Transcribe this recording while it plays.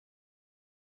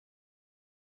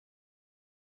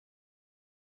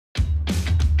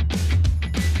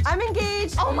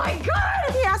Oh my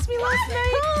God! He asked me last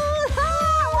night.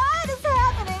 What is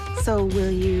happening? So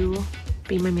will you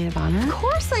be my maid of honor? Of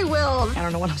course I will. I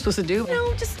don't know what I'm supposed to do.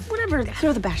 No, just whatever.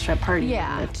 Throw the bachelorette party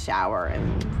Yeah. in the shower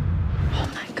and... Oh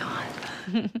my God.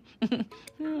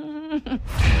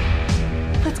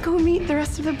 Let's go meet the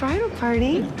rest of the bridal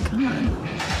party. Come on.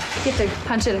 You have to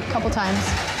punch it a couple times.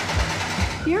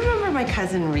 You remember my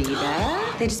cousin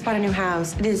Rita? They just bought a new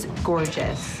house. It is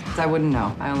gorgeous. I wouldn't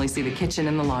know. I only see the kitchen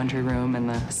and the laundry room and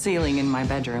the ceiling in my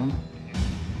bedroom.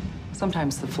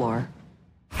 Sometimes the floor.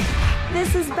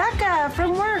 This is Becca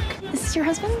from work. Is this your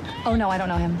husband? Oh no, I don't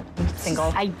know him. I'm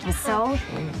single. I was so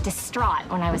distraught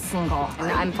when I was single.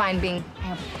 And I'm fine being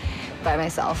by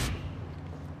myself.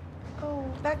 Oh,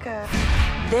 Becca.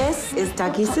 This is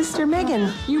Dougie's sister,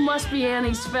 Megan. You must be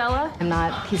Annie's fella. I'm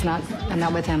not, he's not, I'm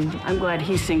not with him. I'm glad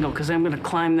he's single, because I'm going to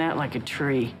climb that like a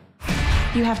tree.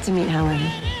 You have to meet Helen.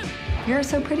 You're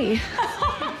so pretty.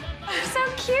 You're so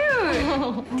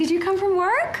cute. Did you come from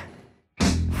work?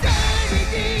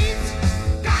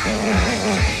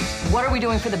 What are we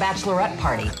doing for the bachelorette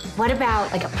party? What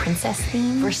about like a princess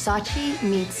theme? Versace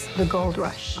meets the gold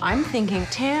rush. I'm thinking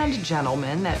tanned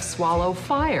gentlemen that swallow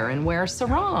fire and wear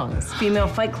sarongs. Female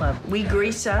Fight Club. We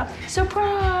grease up.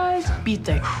 Surprise! Beat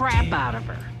the crap out of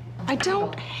her. I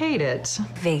don't hate it.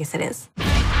 Vegas it is. I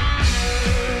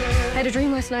had a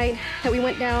dream last night that we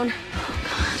went down. Oh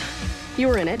God. You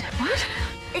were in it. What?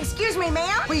 Excuse me,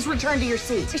 ma'am. Please return to your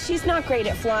seat. She's not great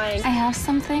at flying. I have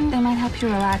something that might help you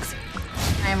relax.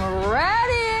 I'm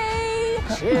ready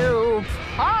to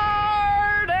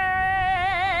party!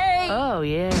 Oh,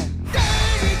 yeah.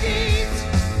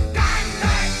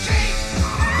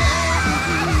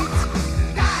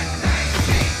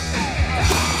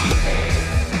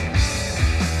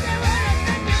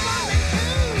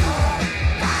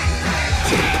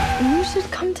 You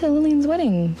should come to Lillian's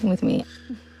wedding with me.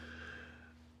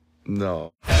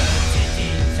 No.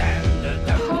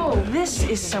 Oh, this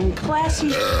is some classy.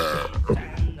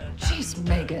 Jeez,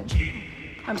 Megan.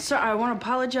 I'm sorry, I want to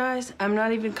apologize. I'm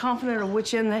not even confident of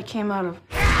which end that came out of.